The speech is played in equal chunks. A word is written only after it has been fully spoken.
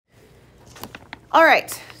All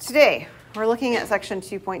right, today we're looking at section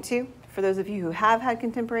 2.2. For those of you who have had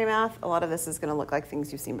contemporary math, a lot of this is going to look like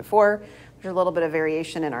things you've seen before. There's a little bit of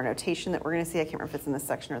variation in our notation that we're going to see. I can't remember if it's in this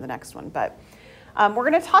section or the next one, but we're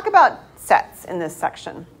going to talk about sets in this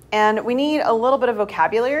section. And we need a little bit of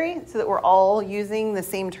vocabulary so that we're all using the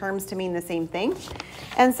same terms to mean the same thing.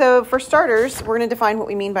 And so for starters, we're going to define what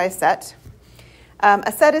we mean by a set.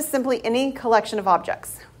 A set is simply any collection of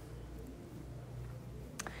objects.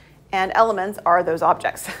 And elements are those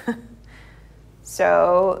objects.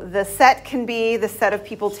 So the set can be the set of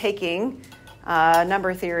people taking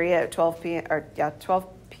number theory at 12 p.m. or 12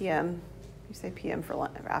 p.m. You say p.m. for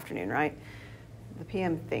afternoon, right? The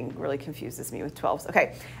p.m. thing really confuses me with 12s.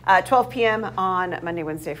 Okay, 12 p.m. on Monday,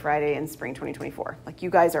 Wednesday, Friday in spring 2024. Like you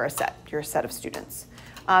guys are a set. You're a set of students.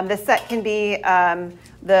 The set can be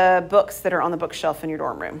the books that are on the bookshelf in your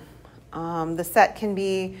dorm room. The set can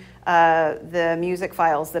be the music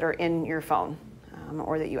files that are in your phone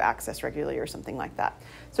or that you access regularly or something like that.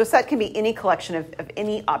 So a set can be any collection of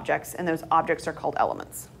any objects, and those objects are called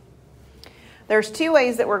elements. There's two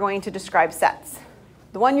ways that we're going to describe sets.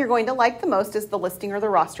 The one you're going to like the most is the listing or the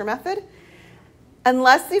roster method,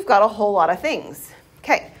 unless you've got a whole lot of things.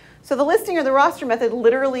 Okay, so the listing or the roster method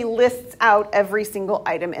literally lists out every single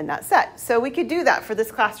item in that set. So we could do that for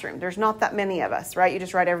this classroom. There's not that many of us, right? You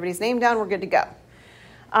just write everybody's name down, we're good to go.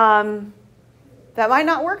 That might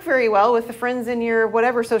not work very well with the friends in your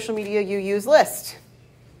whatever social media you use list.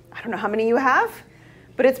 I don't know how many you have,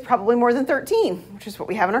 but it's probably more than 13, which is what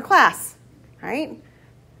we have in our class, right?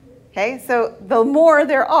 Okay, so the more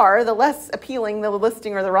there are, the less appealing the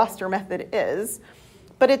listing or the roster method is,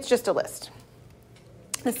 but it's just a list.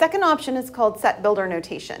 The second option is called set builder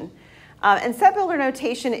notation. And set builder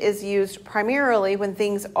notation is used primarily when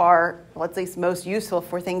things are, well, at least most useful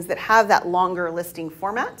for things that have that longer listing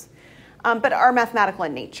format, but are mathematical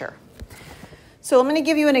in nature. So I'm going to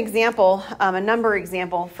give you an example, a number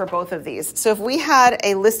example for both of these. So if we had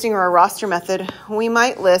a listing or a roster method, we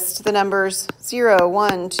might list the numbers 0,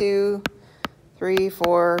 1, 2, 3,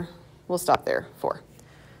 4. We'll stop there, 4.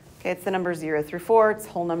 Okay, it's the numbers 0 through 4. It's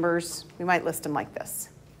whole numbers. We might list them like this.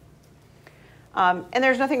 And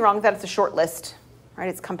there's nothing wrong with that. It's a short list, right?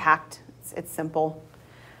 It's compact. It's simple.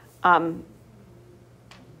 Yeah,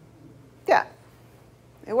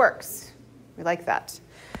 it works. We like that.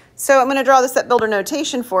 So I'm going to draw the set builder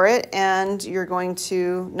notation for it, and you're going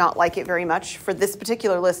to not like it very much for this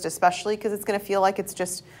particular list, especially because it's going to feel like it's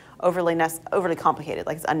just overly complicated,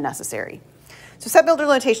 like it's unnecessary. So set builder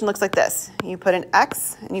notation looks like this. You put an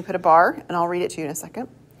X and you put a bar, and I'll read it to you in a second.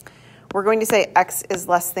 We're going to say X is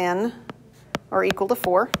less than or equal to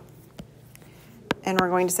 4, and we're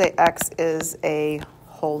going to say X is a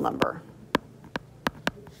whole number.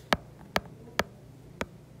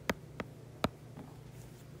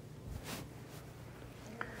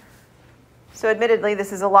 So admittedly,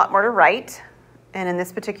 this is a lot more to write, and in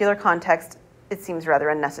this particular context, it seems rather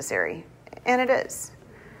unnecessary, and it is.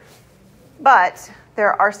 But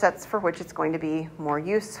there are sets for which it's going to be more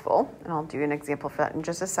useful, and I'll do an example for that in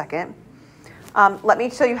just a second. Let me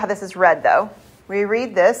show you how this is read, though. We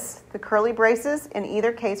read this. The curly braces in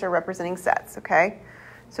either case are representing sets, okay?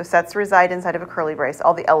 So sets reside inside of a curly brace.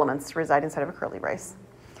 All the elements reside inside of a curly brace.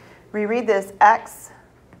 We read this X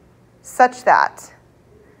such that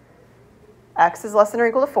X is less than or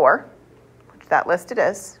equal to 4, which that list it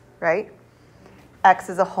is, right? X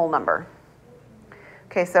is a whole number.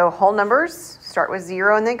 Okay, so whole numbers start with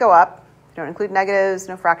 0 and they go up. Don't include negatives,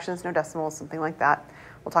 no fractions, no decimals, something like that.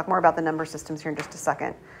 We'll talk more about the number systems here in just a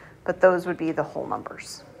second, but those would be the whole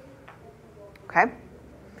numbers. Okay?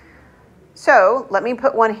 So let me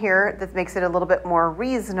put one here that makes it a little bit more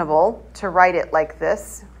reasonable to write it like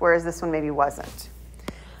this, whereas this one maybe wasn't.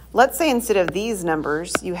 Let's say instead of these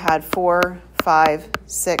numbers, you had 4, 5,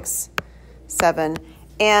 6, 7,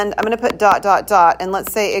 and I'm going to put ... and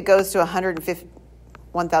let's say it goes to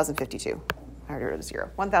 1052. I already wrote a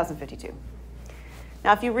 0. 1052.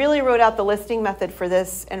 Now, if you really wrote out the listing method for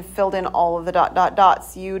this and filled in all of the ...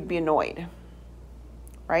 dots, you'd be annoyed,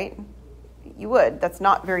 right? You would. That's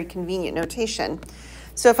not very convenient notation.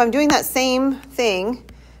 So if I'm doing that same thing,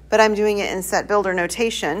 but I'm doing it in set builder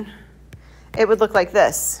notation, it would look like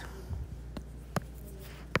this.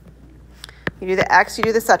 You do the X, you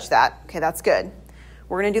do the such that. Okay, that's good.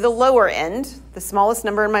 We're going to do the lower end. The smallest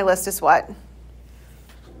number in my list is what?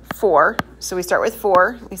 4. So we start with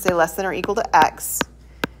 4. We say less than or equal to X.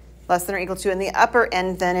 Less than or equal to, and the upper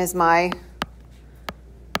end then is my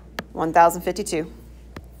 1052.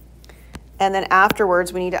 And then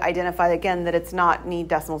afterwards, we need to identify again that it's not need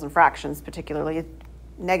decimals and fractions, particularly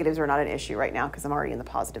negatives are not an issue right now because I'm already in the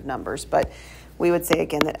positive numbers. But we would say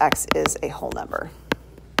again that x is a whole number.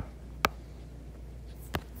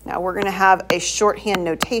 Now we're going to have a shorthand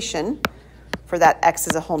notation for that x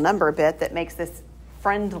is a whole number bit that makes this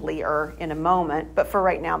friendlier in a moment, but for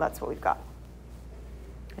right now, that's what we've got.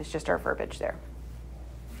 It's just our verbiage there.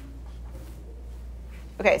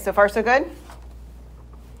 Okay, so far so good?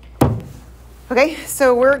 Okay,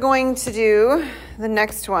 so we're going to do the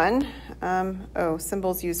next one.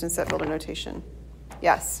 Symbols used in set builder notation.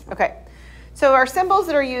 Yes, okay. So our symbols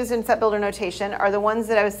that are used in set builder notation are the ones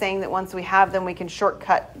that I was saying that once we have them, we can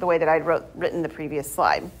shortcut the way that I'd written the previous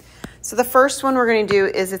slide. So the first one we're going to do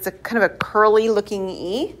is it's a kind of a curly looking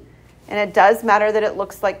E, and it does matter that it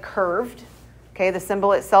looks like curved. Okay, the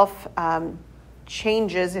symbol itself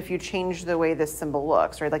changes if you change the way this symbol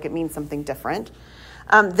looks, right? Like it means something different.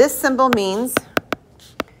 This symbol means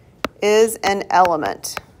is an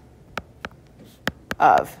element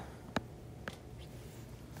of.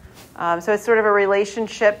 So it's sort of a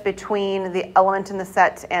relationship between the element in the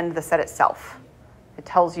set and the set itself. It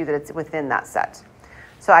tells you that it's within that set.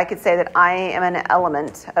 So I could say that I am an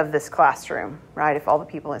element of this classroom, right? If all the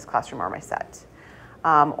people in this classroom are my set.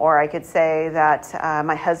 Or I could say that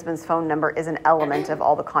my husband's phone number is an element of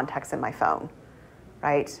all the contacts in my phone,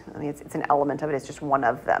 right? I mean, it's an element of it. It's just one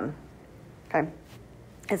of them, okay?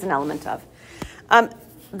 It's an element of.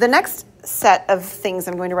 The next set of things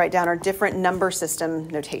I'm going to write down are different number system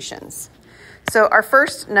notations. So our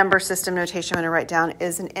first number system notation I'm going to write down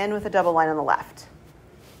is an N with a double line on the left.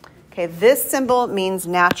 Okay, this symbol means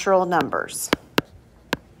natural numbers.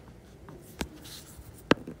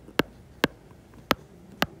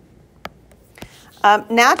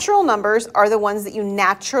 Natural numbers are the ones that you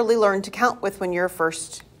naturally learn to count with when you're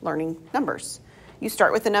first learning numbers. You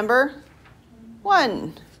start with the number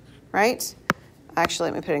 1, right?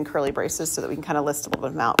 Actually, let me put it in curly braces so that we can kind of list a little bit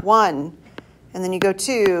of them out. 1, and then you go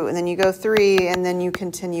 2, and then you go 3, and then you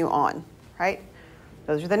continue on, right?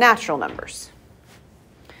 Those are the natural numbers.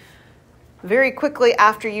 Very quickly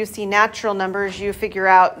after you see natural numbers, you figure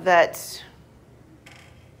out that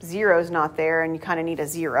 0 is not there, and you kind of need a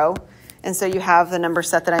 0. And so you have the number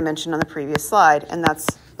set that I mentioned on the previous slide, and that's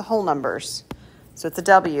the whole numbers. So it's a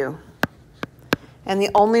W. And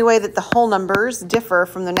the only way that the whole numbers differ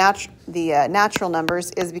from the natural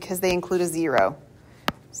numbers is because they include a 0.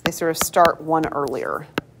 So they sort of start one earlier.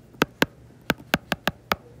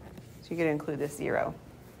 So you're going to include this 0.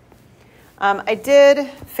 I did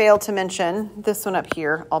fail to mention this one up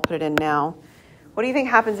here. I'll put it in now. What do you think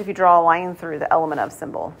happens if you draw a line through the element of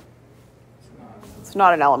symbol? It's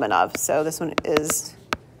not an element of, so this one is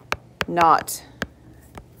not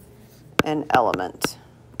an element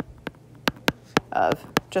of,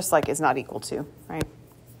 just like is not equal to, right?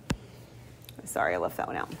 Sorry, I left that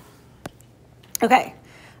one out. Okay,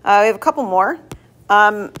 we have a couple more.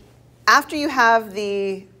 After you have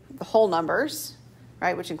the whole numbers,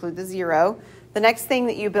 right, which include the 0, the next thing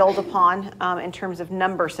that you build upon in terms of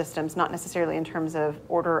number systems, not necessarily in terms of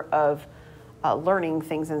order of learning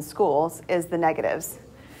things in schools, is the negatives.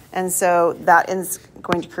 And so that is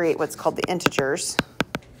going to create what's called the integers.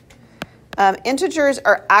 Integers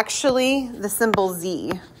are actually the symbol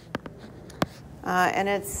Z. And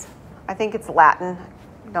I think it's Latin.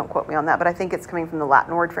 Don't quote me on that, but I think it's coming from the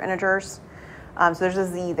Latin word for integers. So there's a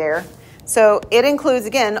Z there. So it includes,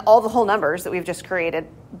 again, all the whole numbers that we've just created,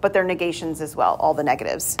 but they're negations as well, all the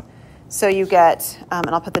negatives. So you get, and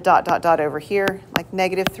I'll put the ... over here, like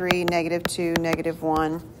 -3, -2,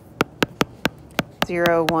 -1,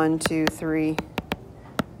 0, 1, 2, 3,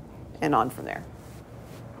 and on from there.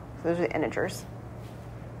 So those are the integers.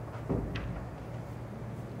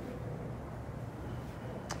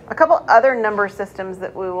 A couple other number systems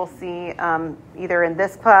that we will see either in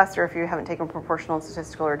this class or if you haven't taken proportional,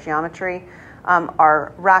 statistical, or geometry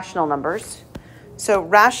are rational numbers. So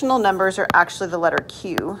rational numbers are actually the letter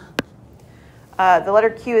Q. The letter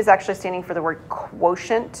Q is actually standing for the word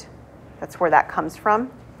quotient. That's where that comes from.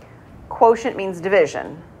 Quotient means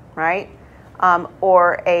division, right?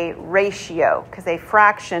 Or a ratio, because a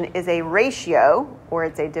fraction is a ratio, or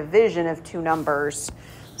it's a division of two numbers.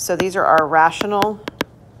 So these are our rational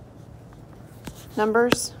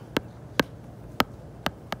numbers.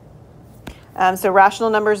 So rational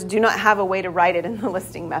numbers do not have a way to write it in the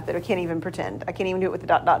listing method. I can't even pretend. I can't even do it with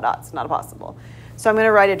the ... It's not possible. So I'm going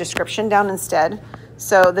to write a description down instead.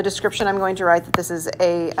 So the description, I'm going to write that this is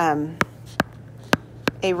a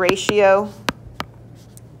ratio.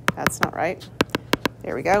 That's not right.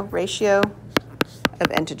 There we go. Ratio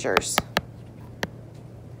of integers.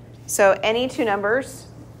 So any two numbers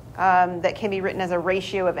that can be written as a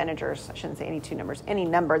ratio of integers. I shouldn't say any two numbers. Any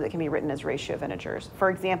number that can be written as ratio of integers. For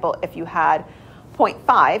example, if you had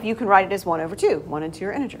 0.5, you can write it as 1 over 2. 1 and 2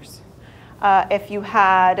 are integers. If you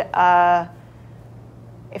had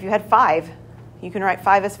 5, you can write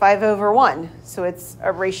 5 as 5 over 1. So it's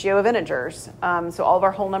a ratio of integers. So all of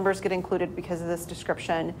our whole numbers get included because of this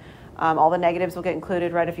description. All the negatives will get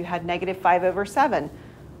included, right? If you had negative 5 over 7,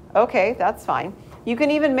 okay, that's fine. You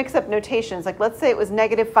can even mix up notations. Like let's say it was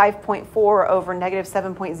negative 5.4 over negative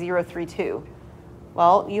 7.032.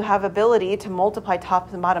 Well, you have ability to multiply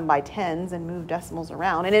top and bottom by tens and move decimals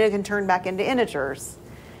around, and it can turn back into integers.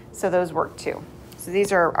 So those work too. So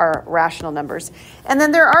these are our rational numbers. And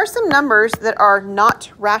then there are some numbers that are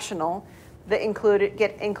not rational that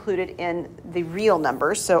get included in the real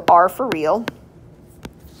numbers. So R for real.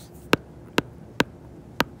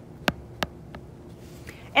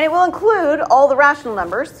 And it will include all the rational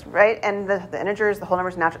numbers, right? And the integers, the whole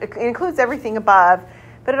numbers, natural. It includes everything above,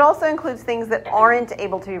 but it also includes things that aren't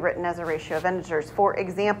able to be written as a ratio of integers. For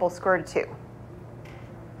example, square root of 2.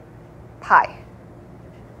 Pi.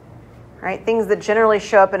 Right? Things that generally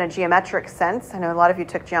show up in a geometric sense. I know a lot of you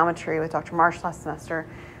took geometry with Dr. Marsh last semester.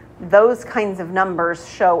 Those kinds of numbers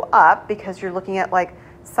show up because you're looking at like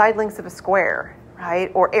side lengths of a square, right?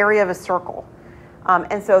 Or area of a circle.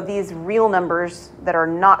 And so these real numbers that are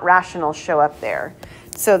not rational show up there.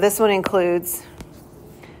 So this one includes,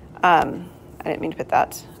 I didn't mean to put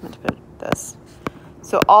that. I meant to put this.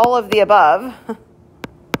 So all of the above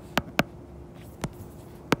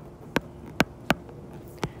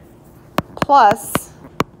plus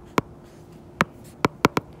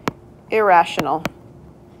irrational.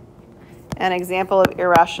 An example of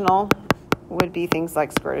irrational would be things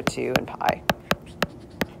like square root of 2 and pi.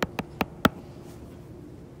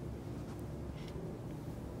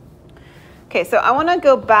 Okay, so I want to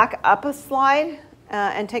go back up a slide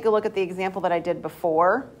and take a look at the example that I did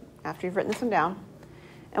before, after you've written this one down.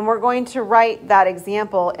 And we're going to write that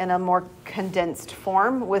example in a more condensed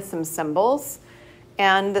form with some symbols.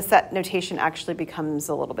 And the set notation actually becomes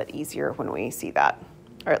a little bit easier when we see that,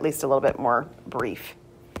 or at least a little bit more brief.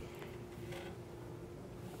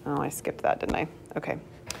 Oh, I skipped that, didn't I? Okay.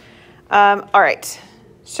 All right.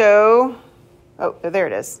 So, there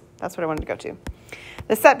it is. That's what I wanted to go to.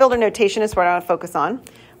 The set builder notation is what I want to focus on.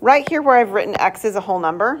 Right here where I've written x as a whole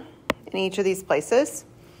number in each of these places,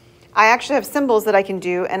 I actually have symbols that I can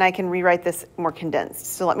do, and I can rewrite this more condensed.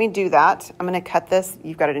 So let me do that. I'm going to cut this.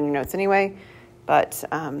 You've got it in your notes anyway, but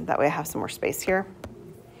that way I have some more space here.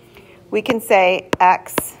 We can say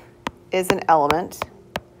x is an element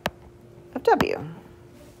of w.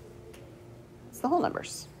 It's the whole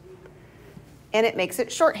numbers. And it makes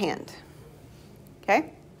it shorthand.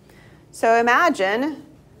 Okay? So imagine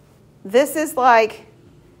this is like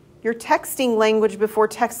your texting language before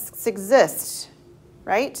texts exist,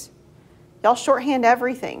 right? Y'all shorthand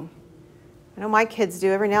everything. I know my kids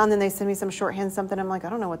do. Every now and then they send me some shorthand something. I'm like, I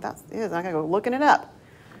don't know what that is. I gotta go looking it up.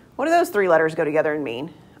 What do those 3 letters go together and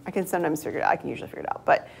mean? I can sometimes figure it out. I can usually figure it out.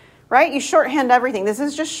 But, right, you shorthand everything. This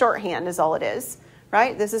is just shorthand is all it is,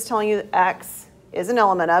 right? This is telling you that x is an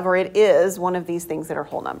element of, or it is one of these things that are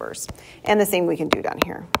whole numbers. And the same we can do down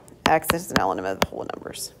here. X is an element of the whole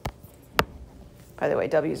numbers. By the way,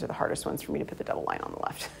 W's are the hardest ones for me to put the double line on the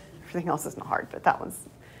left. Everything else isn't hard, but that one's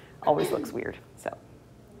always looks weird. So,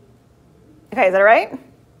 okay, is that all right?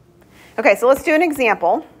 Okay, so let's do an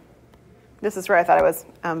example. This is where I thought I was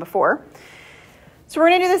before. So we're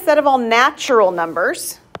going to do the set of all natural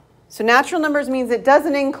numbers. So natural numbers means it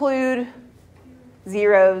doesn't include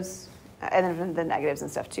zeros and then the negatives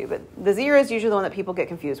and stuff too. But the zero is usually the one that people get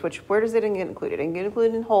confused. Where does it get included? It get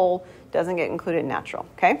included in whole, doesn't get included in natural.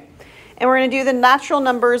 Okay. And we're going to do the natural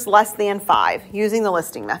numbers less than 5 using the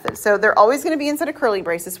listing method. So they're always going to be inside of curly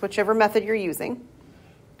braces, whichever method you're using.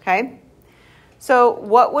 Okay. So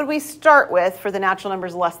what would we start with for the natural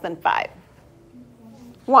numbers less than 5?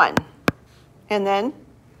 1. And then?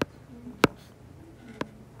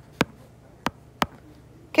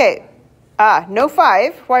 Okay. No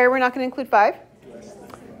 5. Why are we not going to include 5?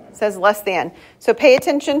 It says less than. So pay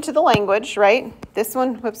attention to the language, right? This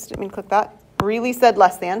one, whoops, didn't mean to click that. Really said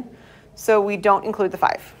less than. So we don't include the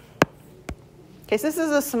 5. Okay, so this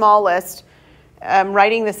is a small list.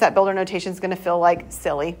 Writing the set builder notation is going to feel like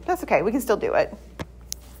silly. That's okay. We can still do it.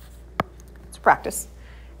 Let's practice.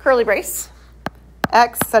 Curly brace.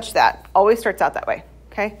 X such that. Always starts out that way.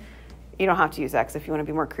 Okay? You don't have to use X. If you want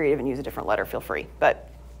to be more creative and use a different letter, feel free. But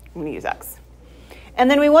I'm going to use X.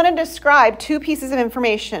 And then we want to describe 2 pieces of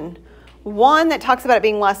information. One that talks about it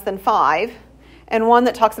being less than 5, and one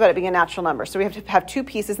that talks about it being a natural number. So we have to have 2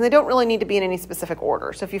 pieces, and they don't really need to be in any specific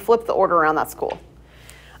order. So if you flip the order around, that's cool.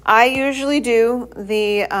 I usually do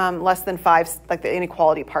the less than 5, like the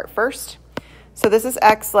inequality part first. So this is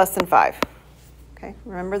x less than 5. Okay,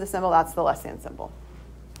 remember the symbol, that's the less than symbol.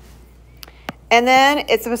 And then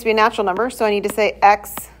it's supposed to be a natural number, so I need to say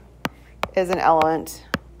x is an element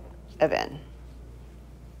of n,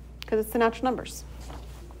 because it's the natural numbers.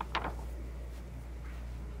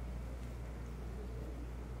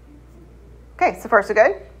 Okay, so far so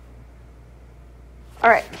good?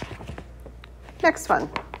 All right, next one.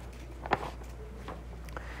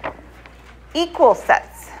 Equal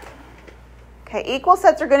sets. Okay, equal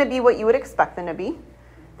sets are going to be what you would expect them to be.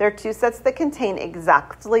 They're two sets that contain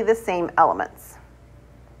exactly the same elements.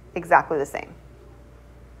 Exactly the same.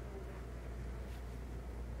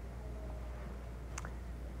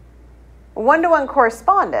 One-to-one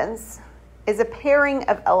correspondence is a pairing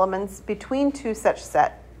of elements between two sets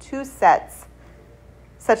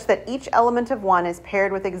such that each element of one is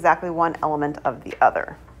paired with exactly one element of the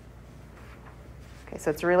other. Okay, so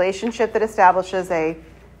it's a relationship that establishes a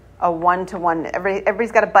one-to-one.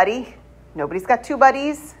 Everybody's got a buddy. Nobody's got two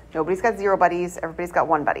buddies. Nobody's got zero buddies. Everybody's got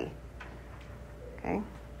one buddy. Okay?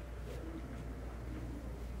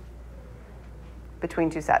 Between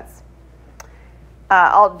two sets.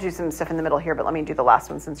 I'll do some stuff in the middle here, but let me do the last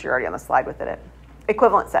one since you're already on the slide with it.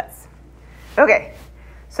 Equivalent sets. Okay,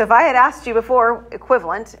 so if I had asked you before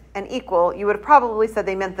equivalent and equal, you would have probably said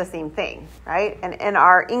they meant the same thing, right? And in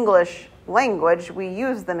our English language, we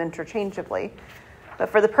use them interchangeably. But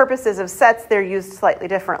for the purposes of sets, they're used slightly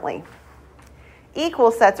differently.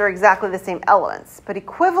 Equal sets are exactly the same elements, but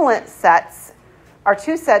equivalent sets are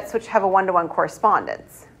two sets which have a one-to-one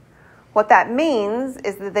correspondence. What that means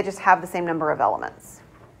is that they just have the same number of elements,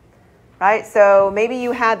 right? So maybe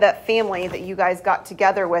you had that family that you guys got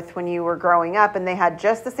together with when you were growing up, and they had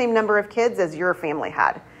just the same number of kids as your family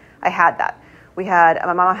had. I had that.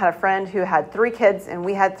 My mom had a friend who had 3 kids, and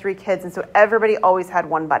we had 3 kids, and so everybody always had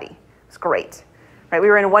one buddy. It was great, right? We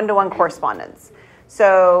were in a one-to-one correspondence.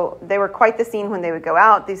 So they were quite the scene when they would go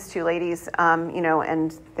out, these 2 ladies,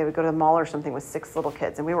 and they would go to the mall or something with 6 little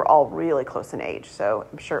kids. And we were all really close in age, so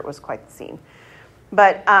I'm sure it was quite the scene.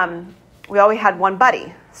 But we always had one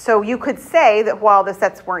buddy. So you could say that while the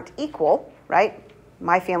sets weren't equal, right?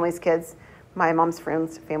 My family's kids, my mom's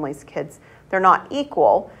friend's family's kids, they're not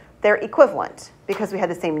equal. They're equivalent because we had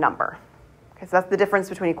the same number. Okay, so that's the difference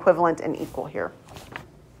between equivalent and equal here.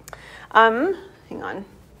 Hang on.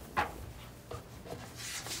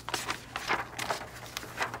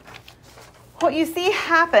 What you see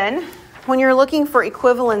happen when you're looking for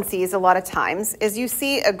equivalencies a lot of times is you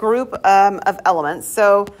see a group of elements.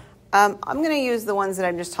 So I'm going to use the ones that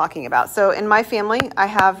I'm just talking about. So in my family, I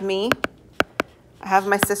have me, I have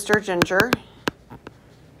my sister Ginger,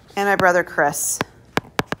 and my brother Chris.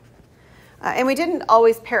 And we didn't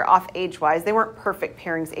always pair off age-wise. They weren't perfect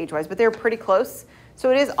pairings age-wise, but they were pretty close.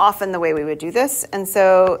 So it is often the way we would do this. And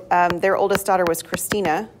so their oldest daughter was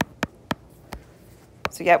Christina.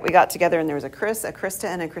 So yeah, we got together and there was a Chris, a Krista,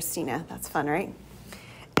 and a Christina. That's fun, right?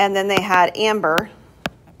 And then they had Amber,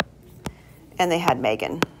 and they had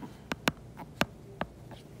Megan.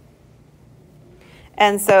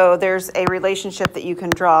 And so there's a relationship that you can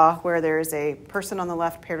draw where there's a person on the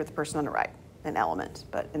left paired with a person on the right, an element,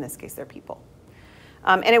 but in this case, they're people.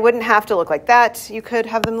 And it wouldn't have to look like that. You could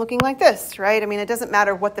have them looking like this, right? I mean, it doesn't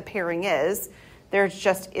matter what the pairing is. There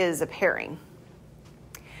just is a pairing.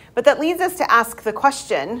 But that leads us to ask the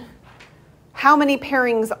question, how many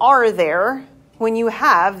pairings are there when you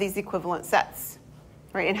have these equivalent sets,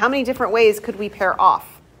 right? And how many different ways could we pair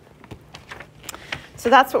off? So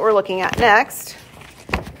that's what we're looking at next.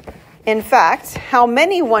 In fact, how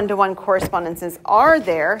many one-to-one correspondences are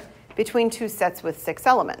there between two sets with 6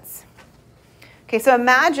 elements? Okay, so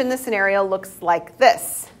imagine the scenario looks like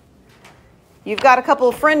this. You've got a couple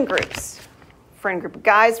of friend groups. Friend group of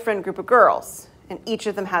guys, friend group of girls. And each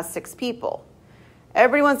of them has 6 people.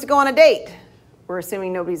 Everybody wants to go on a date. We're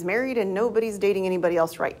assuming nobody's married and nobody's dating anybody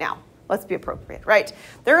else right now. Let's be appropriate, right?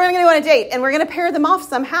 They're going to go on a date and we're going to pair them off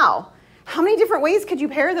somehow. How many different ways could you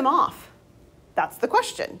pair them off? That's the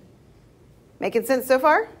question. Making sense so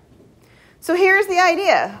far? So here's the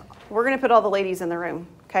idea. We're going to put all the ladies in the room,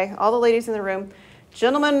 okay? All the ladies in the room.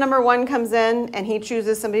 Gentleman number 1 comes in and he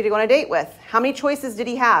chooses somebody to go on a date with. How many choices did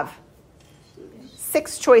he have?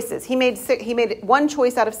 6 choices. He made 1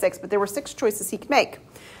 choice out of 6, but there were 6 choices he could make.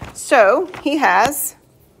 So he has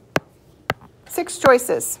 6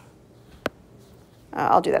 choices.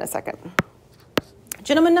 I'll do that in a second.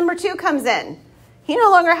 Gentleman number 2 comes in. He no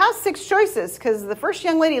longer has 6 choices because the first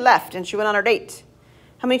young lady left and she went on her date.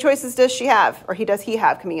 How many choices does she have, or does he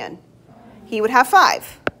have coming in? He would have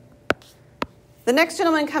 5. The next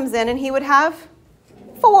gentleman comes in and he would have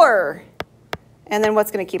 4. And then what's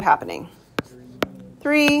going to keep happening?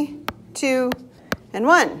 3, 2, and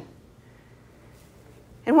 1.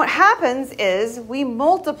 And what happens is we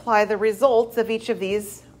multiply the results of each of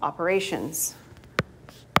these operations.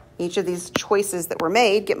 Each of these choices that were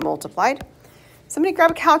made get multiplied. Somebody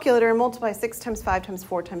grab a calculator and multiply 6 times 5 times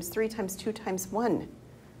 4 times 3 times 2 times 1.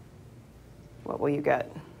 What will you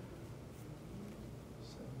get?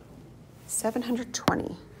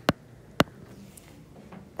 720.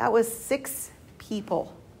 That was 6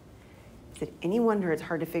 people. Is it any wonder it's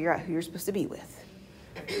hard to figure out who you're supposed to be with?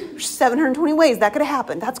 There's 720 ways that could have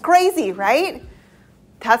happened. That's crazy, right?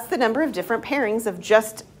 That's the number of different pairings of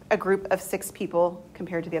just a group of 6 people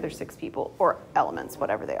compared to the other 6 people, or elements,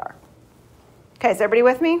 whatever they are. Okay, is everybody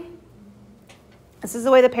with me? This is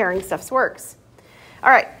the way the pairing stuff works. All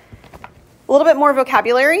right, a little bit more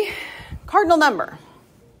vocabulary. Cardinal number.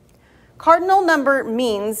 Cardinal number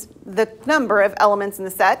means the number of elements in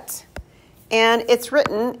the set, and it's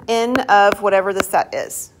written in of whatever the set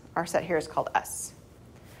is. Our set here is called S.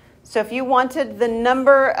 So if you wanted the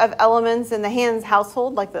number of elements in the Hands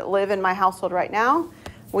household, like that live in my household right now,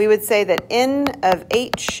 we would say that N of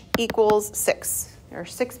H equals 6. There are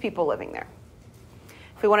 6 people living there.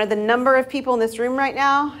 If we wanted the number of people in this room right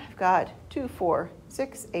now, I've got 2, 4,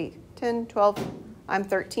 6, 8, 10, 12, I'm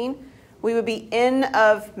 13. We would be N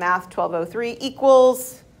of math 1203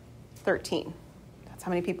 equals 13. That's how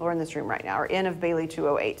many people are in this room right now, or N of Bailey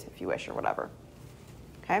 208, if you wish, or whatever.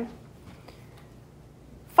 Okay?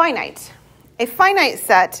 Finite. A finite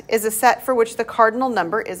set is a set for which the cardinal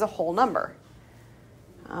number is a whole number.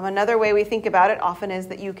 Another way we think about it often is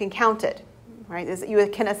that you can count it, right? Is that you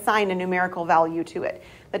can assign a numerical value to it.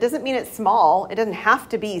 That doesn't mean it's small. It doesn't have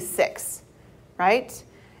to be 6, right?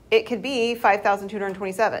 It could be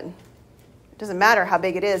 5,227. It doesn't matter how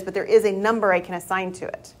big it is, but there is a number I can assign to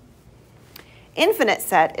it. Infinite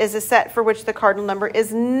set is a set for which the cardinal number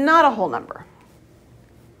is not a whole number.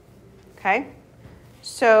 Okay?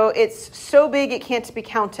 So it's so big it can't be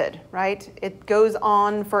counted, right? It goes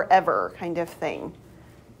on forever kind of thing.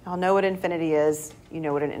 Y'all know what infinity is. You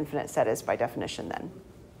know what an infinite set is by definition then.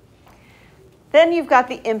 Then you've got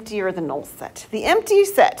the empty or the null set. The empty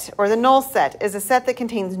set or the null set is a set that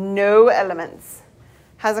contains no elements,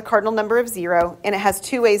 has a cardinal number of 0, and it has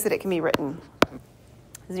 2 ways that it can be written.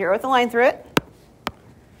 0 with a line through it,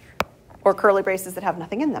 or curly braces that have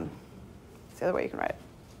nothing in them. That's the other way you can write it.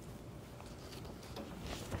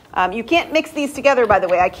 You can't mix these together, by the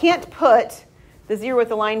way. I can't put the 0 with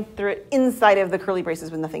the line through it inside of the curly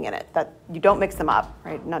braces with nothing in it. That you don't mix them up,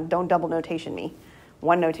 right? Don't double notation me.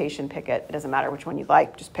 One notation, pick it. It doesn't matter which one you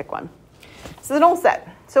like, just pick one. So the null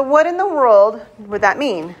set. So what in the world would that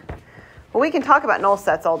mean? Well, we can talk about null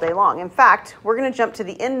sets all day long. In fact, we're going to jump to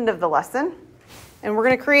the end of the lesson, and we're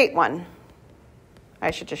going to create one.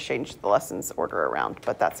 I should just change the lesson's order around,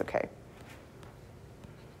 but that's okay.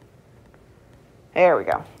 There we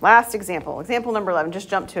go. Last example. Example number 11. Just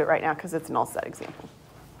jump to it right now because it's a null set example.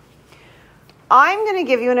 I'm going to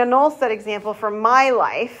give you a null set example for my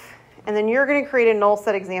life, and then you're going to create a null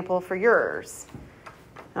set example for yours.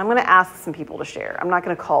 And I'm going to ask some people to share. I'm not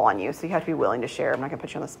going to call on you, so you have to be willing to share. I'm not going to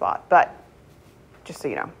put you on the spot, but just so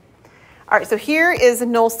you know. All right, so here is a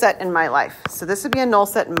null set in my life. So this would be a null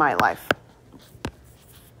set in my life.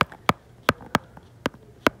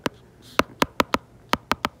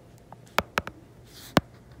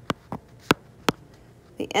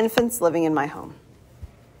 The infants living in my home.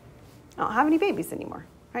 I don't have any babies anymore,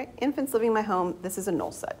 right? Infants living in my home, this is a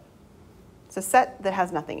null set. It's a set that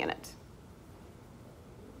has nothing in it.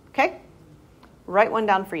 Okay? Write one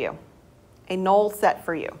down for you. A null set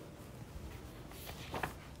for you.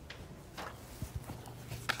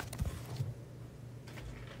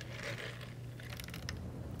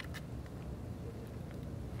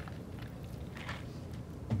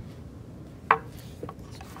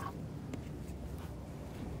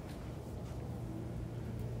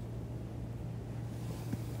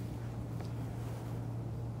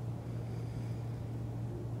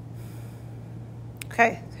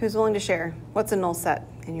 Okay, who's willing to share? What's a null set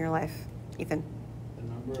in your life, Ethan? The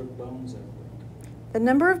number of bones I've broken. The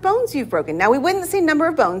number of bones you've broken. Now, we wouldn't say number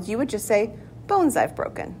of bones. You would just say bones I've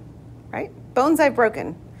broken, right? Bones I've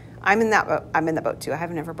broken. I'm in that boat. I'm in the boat too. I have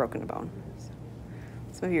never broken a bone.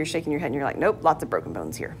 Some of you are shaking your head and you're like, nope, lots of broken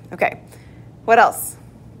bones here. Okay, what else?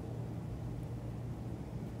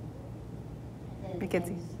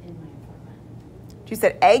 Mackenzie. In my apartment. You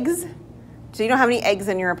said eggs? So you don't have any eggs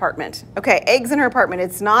in your apartment. Okay, eggs in her apartment.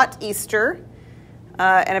 It's not Easter,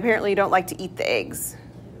 and apparently you don't like to eat the eggs.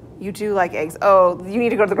 You do like eggs. Oh, you need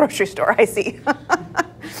to go to the grocery store. I see.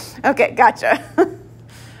 Okay, gotcha.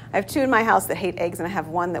 I have 2 in my house that hate eggs, and I have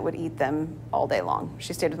one that would eat them all day long.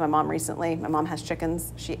 She stayed with my mom recently. My mom has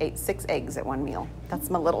chickens. She ate 6 eggs at one meal. That's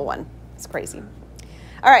my little one. It's crazy.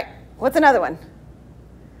 All right, what's another one?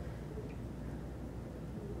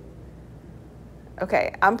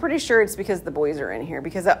 Okay, I'm pretty sure it's because the boys are in here,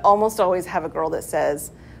 because I almost always have a girl that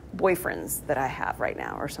says boyfriends that I have right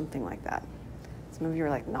now or something like that. Some of you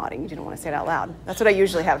are like nodding. You didn't want to say it out loud. That's what I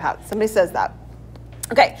usually have. Somebody says that.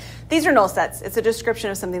 Okay, these are null sets. It's a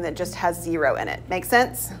description of something that just has 0 in it. Make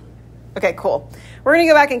sense? Okay, cool. We're going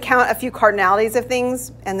to go back and count a few cardinalities of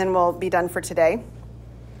things, and then we'll be done for today.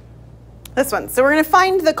 This one. So we're going to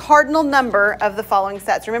find the cardinal number of the following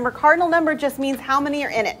sets. Remember, cardinal number just means how many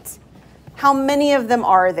are in it. How many of them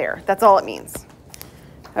are there? That's all it means.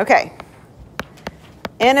 Okay.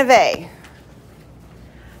 N of A.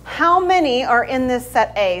 How many are in this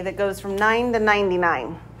set A that goes from 9 to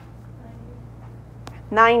 99?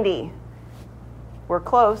 90. We're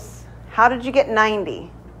close. How did you get 90?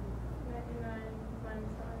 99 minus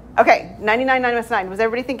 9. Okay, 99 minus 9. Was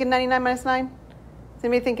everybody thinking 99 minus 9? Is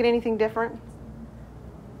anybody thinking anything different?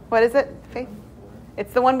 What is it, Faith?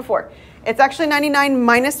 It's the one before. It's actually 99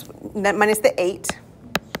 minus the 8.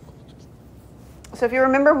 So if you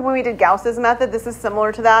remember when we did Gauss's method, this is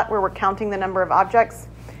similar to that, where we're counting the number of objects.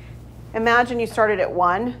 Imagine you started at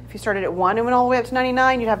 1. If you started at 1 and went all the way up to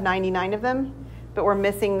 99, you'd have 99 of them, but we're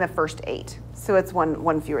missing the first 8. So it's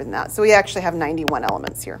one fewer than that. So we actually have 91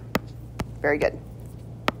 elements here. Very good.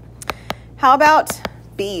 How about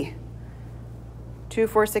B? 2,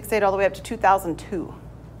 4, 6, 8, all the way up to 2002.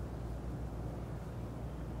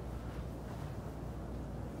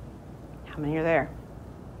 How many are there?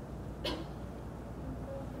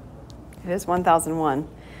 It is 1001.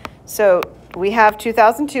 So we have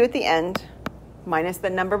 2002 at the end, minus the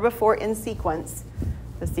number before in sequence.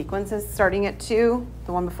 The sequence is starting at 2.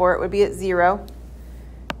 The one before it would be at 0.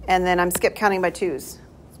 And then I'm skip counting by 2s.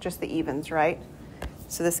 It's just the evens, right?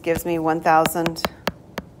 So this gives me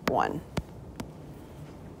 1001.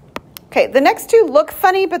 Okay, the next two look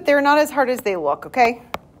funny, but they're not as hard as they look, okay?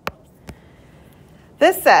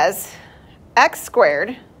 This says x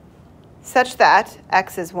squared such that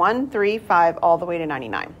x is 1, 3, 5, all the way to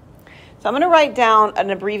 99. So I'm going to write down an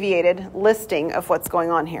abbreviated listing of what's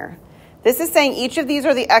going on here. This is saying each of these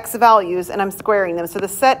are the x values, and I'm squaring them. So the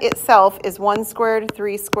set itself is 1 squared,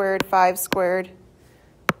 3 squared, 5 squared,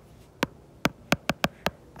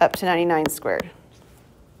 up to 99 squared.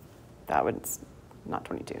 That would, not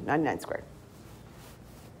 22, 99 squared.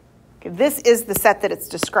 Okay, this is the set that it's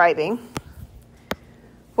describing.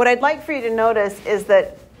 What I'd like for you to notice is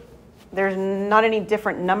that there's not any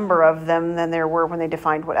different number of them than there were when they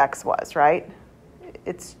defined what x was, right?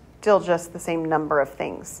 It's still just the same number of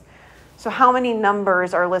things. So how many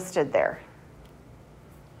numbers are listed there?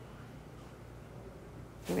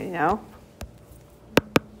 Anybody know?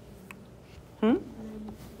 No.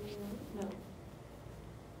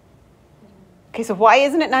 Okay, so why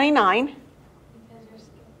isn't it 99? Because you're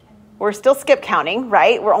skip counting. We're still skip counting,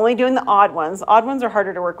 right? We're only doing the odd ones. Odd ones are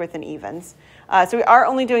harder to work with than evens. So we are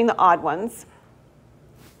only doing the odd ones.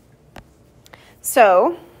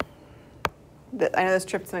 So, I know this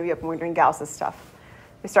tripped some of you up when we're doing Gauss's stuff.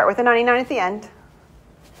 We start with a 99 at the end.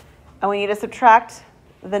 And we need to subtract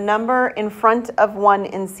the number in front of 1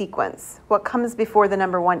 in sequence. What comes before the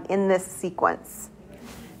number 1 in this sequence?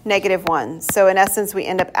 -1. So in essence, we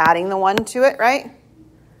end up adding the 1 to it, right?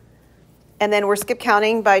 And then we're skip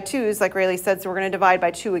counting by 2s, like Rayleigh said, so we're going to divide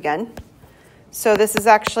by 2 again. So this is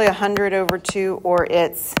actually 100 over 2, or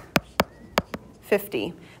it's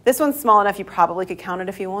 50. This one's small enough you probably could count it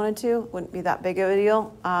if you wanted to. Wouldn't be that big of a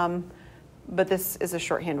deal. But this is a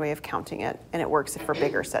shorthand way of counting it, and it works for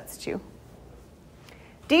bigger sets too.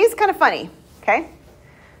 D is kind of funny, okay?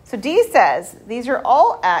 So D says these are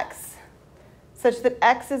all x such that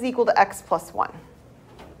x is equal to x plus 1.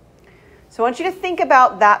 So I want you to think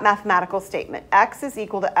about that mathematical statement. X is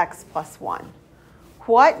equal to x plus 1.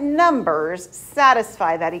 What numbers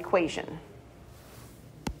satisfy that equation?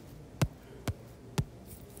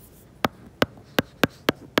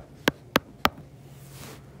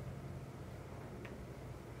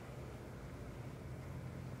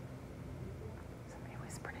 Somebody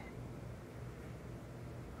whispered it.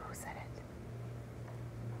 Who said it?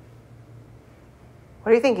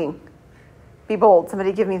 What are you thinking? Be bold.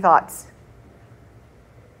 Somebody give me thoughts.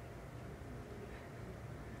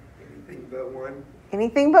 Anything but 1.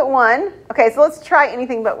 Anything but 1. Okay, so let's try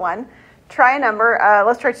anything but 1. Try a number.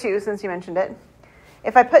 Let's try 2 since you mentioned it.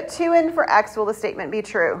 If I put 2 in for x, will the statement be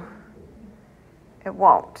true? It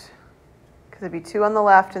won't, because it'd be 2 on the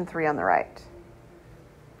left and 3 on the right.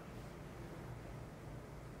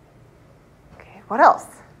 Okay, what else?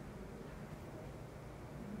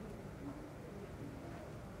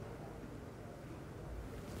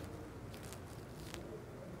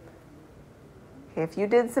 Okay, Okay, if you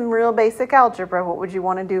did some real basic algebra, what would you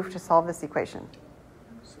want to do to solve this equation?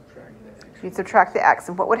 Subtract the x. You'd subtract the x.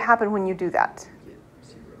 And what would happen when you do that?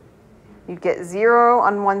 You'd get 0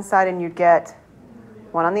 on one side and you'd get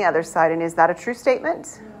 1 on the other side. And is that a true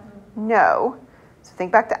statement? No. So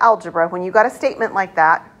think back to algebra. When you got a statement like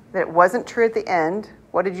that it wasn't true at the end,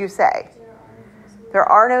 what did you say? There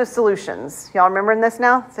are no solutions. Y'all remembering this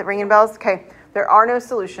now? Is it ringing bells? Okay. There are no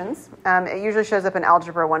solutions. It usually shows up in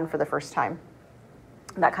Algebra 1 for the first time.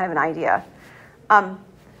 That kind of an idea.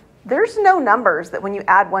 There's no numbers that when you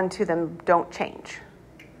add 1 to them don't change.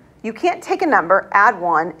 You can't take a number, add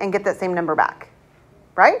 1, and get that same number back.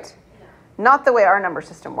 Right? Not the way our number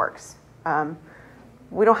system works.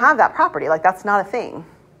 We don't have that property. Like, that's not a thing.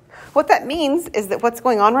 What that means is that what's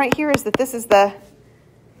going on right here is that this is the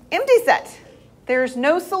empty set. There's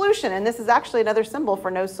no solution. And this is actually another symbol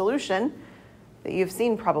for no solution that you've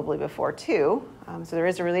seen probably before too. So there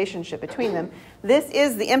is a relationship between them. This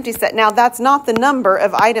is the empty set. Now, that's not the number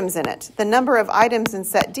of items in it. The number of items in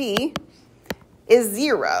set D is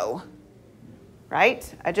 0,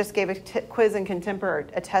 right? I just gave a quiz in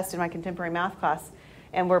a test in my contemporary math class,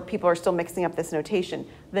 and where people are still mixing up this notation.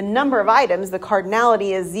 The number of items, the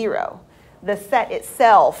cardinality is 0. The set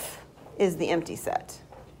itself is the empty set.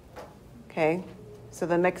 Okay? So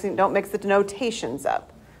don't mix the notations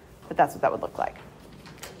up. But that's what that would look like.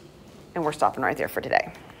 And we're stopping right there for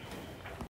today.